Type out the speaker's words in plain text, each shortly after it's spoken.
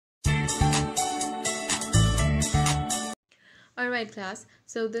Alright class,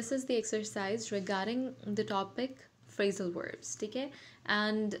 so this is the exercise regarding the topic phrasal verbs, ठीक है?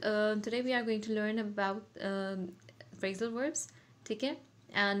 And today we are going to learn about phrasal verbs, ठीक है?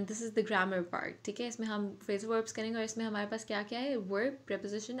 And this is the grammar part, ठीक है? इसमें हम phrasal verbs करेंगे और इसमें हमारे पास क्या क्या है? Verb,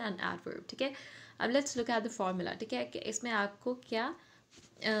 preposition and adverb, ठीक है? अब let's look at the formula, ठीक है? कि इसमें आपको क्या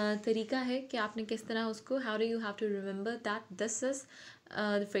तरीका है कि आपने किस तरह उसको how do you have to remember that this is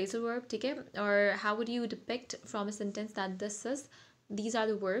the phrasal verb, ठीक है? Or how would you depict from a sentence that this is these are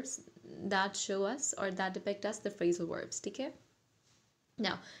the verbs that show us or that depict us the phrasal verbs, ठीक है?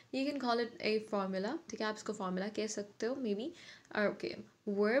 Now you can call it a formula, ठीक है? आप इसको formula कह सकते हो maybe. Okay,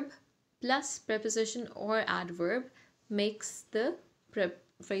 verb plus preposition or adverb makes the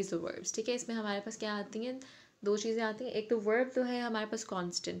phrasal verbs, ठीक है? इसमें हमारे पास क्या आती हैं? दो चीज़ें आती हैं. एक तो वर्ब तो है हमारे पास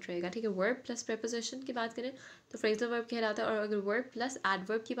कांस्टेंट रहेगा, ठीक है? वर्ब प्लस प्रेपोजिशन की बात करें तो फ्रेजल वर्ब कहलाता है, और अगर वर्ब प्लस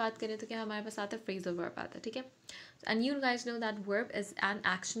एडवर्ब की बात करें तो क्या हमारे पास आता है? फ्रेजल वर्ब आता है, ठीक है? And you guys know that verb is an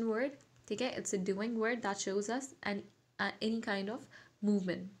action word, ठीक है? It's a doing word that shows us an any kind of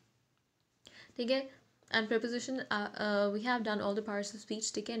movement, ठीक है? And preposition, we have done all the parts of speech,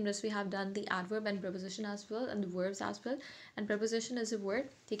 ठीक है? In which we have done the adverb and preposition as well and the verbs as well. And preposition is a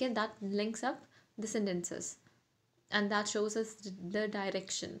word, ठीक है, that links up the sentences and that shows us the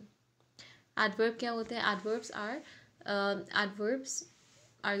direction. Adverb क्या होते हैं? Adverbs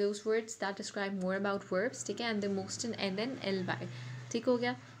are those words that describe more about verbs, ठीक है? And the most in end in ly, ठीक हो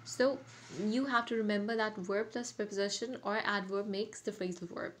गया? So you have to remember that verb plus preposition or adverb makes the phrasal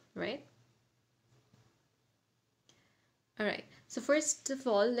verb, right? Alright, so first of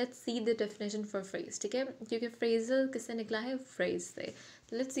all let's see the definition for phrase, ठीक है? क्योंकि phrasal किससे निकला है? Phrase से.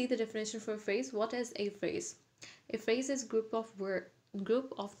 Let's see the definition for phrase. What is a phrase? A phrase is group of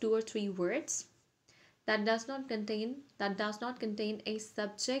 2 or 3 words that does not contain a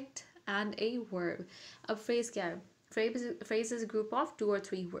subject and a verb. अब phrase क्या है? Phrase is a group of 2 or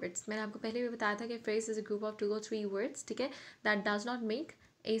 3 words. मैंने आपको पहले भी बताया था कि phrase is a group of 2 or 3 words, ठीक है? That does not make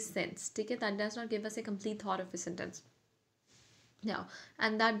a sense, ठीक है? That does not give us a complete thought of a sentence. Now,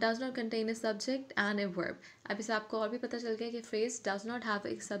 and that does not contain a subject and a verb. अब इसे आपको और भी पता चल गया कि phrase does not have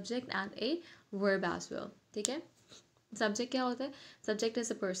a subject and a verb as well, ठीक है? सब्जेक्ट क्या होता है? सब्जेक्ट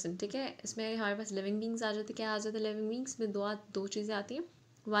इज अ पर्सन, ठीक है? इसमें हमारे पास लिविंग बींग्स आ जाते. क्या आ जाते हैं लिविंग बींग्स में? दो चीज़ें आती हैं.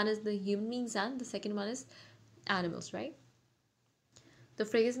 One is the human beings and the second one is animals, right? The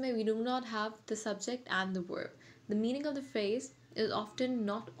phrase में we do not have the subject and the verb. The meaning of the phrase is often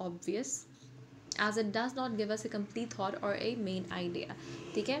not obvious as it does not give us a complete thought or a main idea,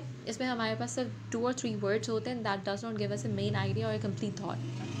 ठीक है? इसमें हमारे पास सिर्फ 2 or 3 words होते हैं that does not give us a main idea or a complete thought,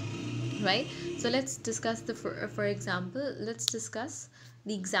 right? So let's discuss for example, let's discuss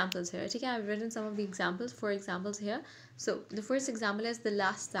the examples here, ठीक है? I've written some of the examples for examples here. So the first example is the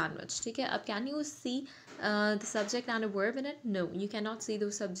last sandwich, ठीक है? अब can you see the subject and a verb in it? No, you cannot see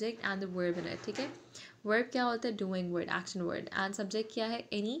the subject and the verb in it, ठीक है? Verb क्या होता है? Doing word, action word. And subject क्या है?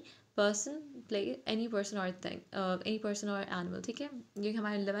 Any person, play, any person or thing, any person or animal, ठीक है? ये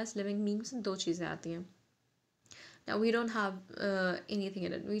हमारे पास living beings में दो चीज़ें आती हैं. Now we don't have anything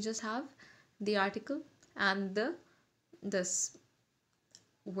in it. We just have the article and this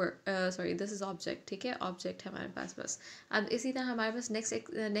word. Sorry, this is object, ठीक है? Object है हमारे पास बस. अब इसी तरह हमारे पास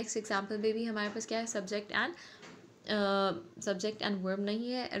next example में भी हमारे पास क्या है? Subject and verb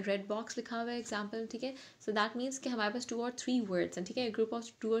नहीं है. Red box लिखा हुआ है example, ठीक है? So that means कि हमारे पास 2 or 3 words हैं, ठीक है? A group of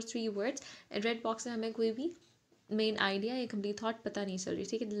 2 or 3 words. Red box में हमें कोई भी मेन आइडिया या कंप्लीट थॉट पता नहीं चल रही,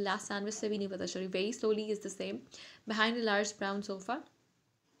 ठीक है? लास्ट सैंडविच से भी नहीं पता चल रही. Very slowly is the same behind a large brown sofa.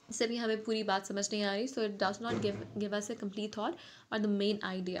 इससे भी हमें पूरी बात समझ नहीं आ रही. So it does not give us a complete thought और the main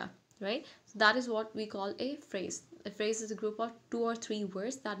idea, right? So that is what we call a phrase. A phrase is a group of 2 or 3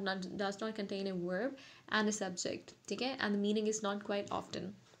 words that does not contain a verb and a subject, ठीक है? And the meaning is not quite often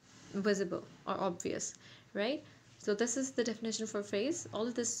visible or obvious, right? So this is the definition for phrase.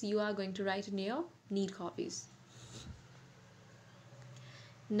 All of this you are going to write in your need copies.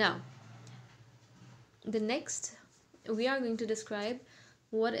 Now, the next we are going to describe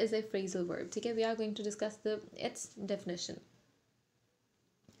what is a phrasal verb, ठीक है? We are going to discuss its definition.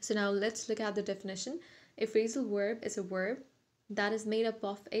 So now let's look at the definition. A phrasal verb is a verb that is made up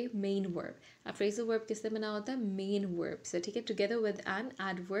of a main verb. A phrasal verb किससे बना होता है? Main verb से, ठीक है? Together with an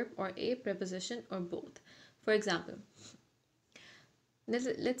adverb or a preposition or both. For example,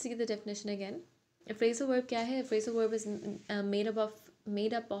 let's see the definition again. A phrasal verb क्या है? A phrasal verb is made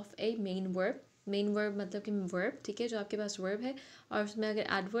up of a main verb. Main verb मतलब कि verb, ठीक है? जो आपके पास verb है और उसमें अगर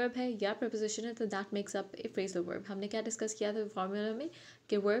एडवर्ब है या प्रपोजिशन है तो that makes up A phrasal verb. हमने क्या डिस्कस किया था फॉर्मूला में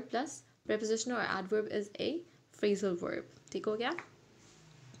कि वर्ब प्लस प्रपोजिशन और adverb is a phrasal verb, ठीक हो गया?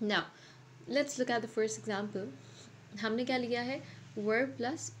 Now let's look at the first example. हमने क्या लिया है, वर्ब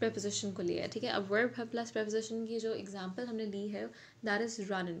प्लस preposition को लिया है, ठीक है। अब वर्ब प्लस preposition की जो एग्जाम्पल हमने ली है दैट इज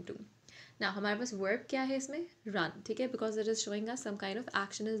रन इनटू। ना हमारे पास वर्ब क्या है इसमें, रन, ठीक है, because it is showing us some kind of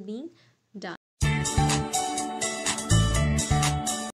action is being